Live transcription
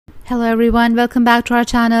Hello everyone, welcome back to our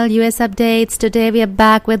channel US Updates. Today we are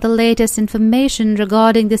back with the latest information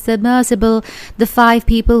regarding the submersible. The 5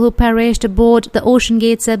 people who perished aboard the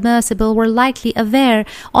OceanGate submersible were likely aware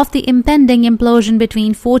of the impending implosion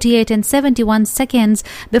between 48 and 71 seconds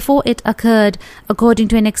before it occurred, according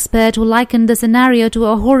to an expert who likened the scenario to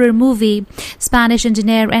a horror movie. Spanish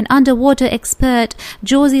engineer and underwater expert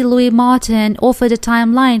José Luis Martín offered a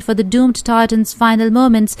timeline for the doomed Titan's final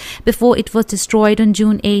moments before it was destroyed on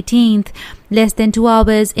June 18th. Less than 2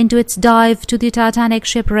 hours into its dive to the Titanic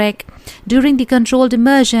shipwreck. During the controlled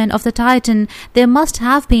immersion of the Titan, there must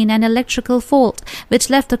have been an electrical fault which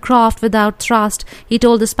left the craft without thrust, he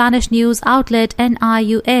told the Spanish news outlet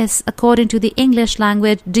NIUS, according to the English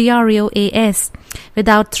language Diario AS.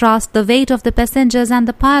 Without thrust, the weight of the passengers and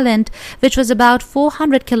the pilot, which was about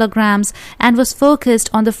 400 kilograms and was focused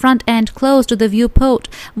on the front end close to the viewport,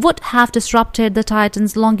 would have disrupted the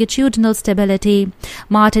Titan's longitudinal stability.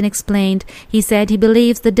 Martin explained. He said he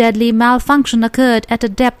believes the deadly malfunction occurred at a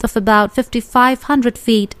depth of about 5,500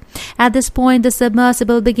 feet. At this point, the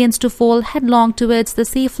submersible begins to fall headlong towards the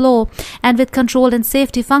sea floor, and with control and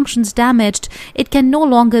safety functions damaged, it can no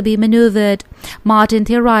longer be maneuvered, Martin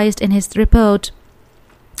theorized in his report.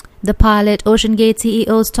 The pilot, OceanGate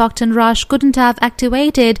CEO Stockton Rush, couldn't have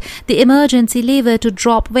activated the emergency lever to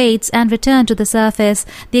drop weights and return to the surface,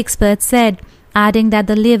 the expert said, adding that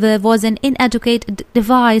the lever was an inadequate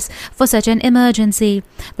device for such an emergency.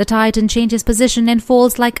 The Titan changes position and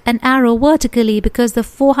falls like an arrow vertically because the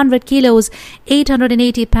 400 kilos,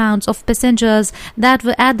 880 pounds of passengers that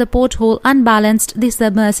were at the porthole unbalanced the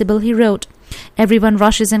submersible, he wrote. Everyone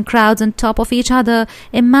rushes and crowds on top of each other.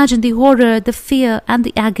 Imagine the horror, the fear, and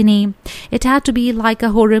the agony. It had to be like a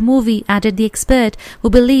horror movie, added the expert, who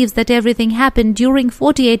believes that everything happened during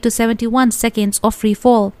 48 to 71 seconds of free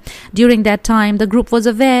fall. During that time, the group was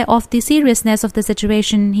aware of the seriousness of the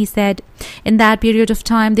situation, he said. In that period of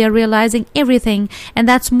time, they are realizing everything, and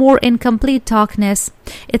that's more in complete darkness.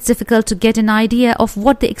 It's difficult to get an idea of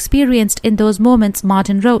what they experienced in those moments,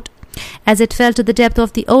 Martin wrote. As it fell to the depth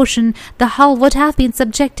of the ocean, the hull would have been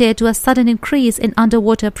subjected to a sudden increase in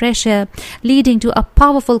underwater pressure, leading to a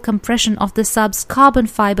powerful compression of the sub's carbon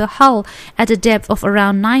fiber hull at a depth of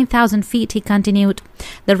around 9,000 feet, he continued.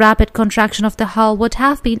 The rapid contraction of the hull would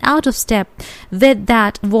have been out of step with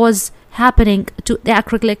that was happening to the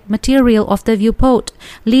acrylic material of the viewport,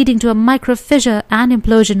 leading to a micro fissure and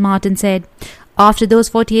implosion, Martin said. After those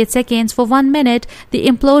 48 seconds, for 1 minute, the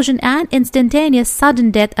implosion and instantaneous sudden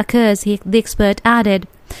death occurs, the expert added.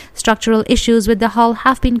 Structural issues with the hull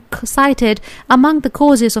have been cited among the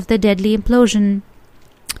causes of the deadly implosion.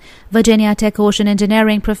 Virginia Tech Ocean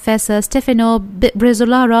Engineering professor Stefano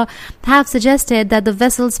Brizolara have suggested that the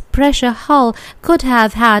vessel's pressure hull could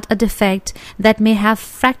have had a defect that may have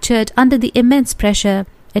fractured under the immense pressure.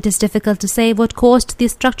 It is difficult to say what caused the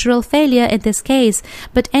structural failure in this case,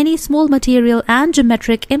 but any small material and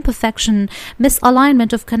geometric imperfection,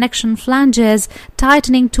 misalignment of connection flanges,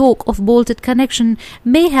 tightening torque of bolted connection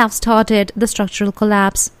may have started the structural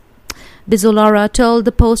collapse. Brizolara told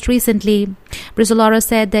the Post recently. Brizolara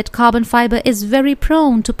said that carbon fiber is very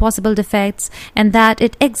prone to possible defects and that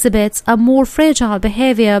it exhibits a more fragile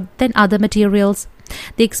behavior than other materials.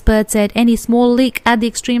 The expert said any small leak at the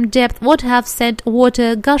extreme depth would have sent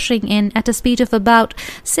water gushing in at a speed of about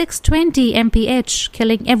 620 mph,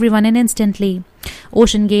 killing everyone instantly.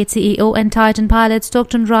 OceanGate CEO and Titan pilot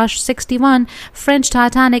Stockton Rush, 61, French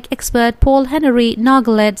Titanic expert Paul Henry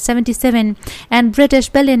Nargelet, 77, and British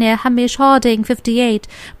billionaire Hamish Harding, 58,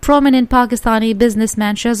 prominent Pakistani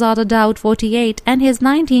businessman Shahzada Daud, 48, and his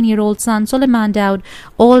 19-year-old son Suleiman Daud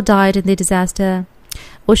all died in the disaster.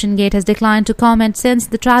 OceanGate has declined to comment since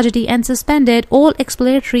the tragedy and suspended all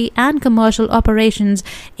exploratory and commercial operations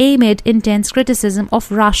amid intense criticism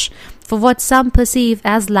of Rush for what some perceive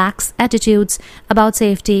as lax attitudes about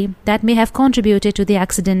safety that may have contributed to the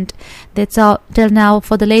accident. That's all till now.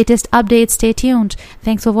 For the latest updates, stay tuned.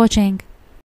 Thanks for watching.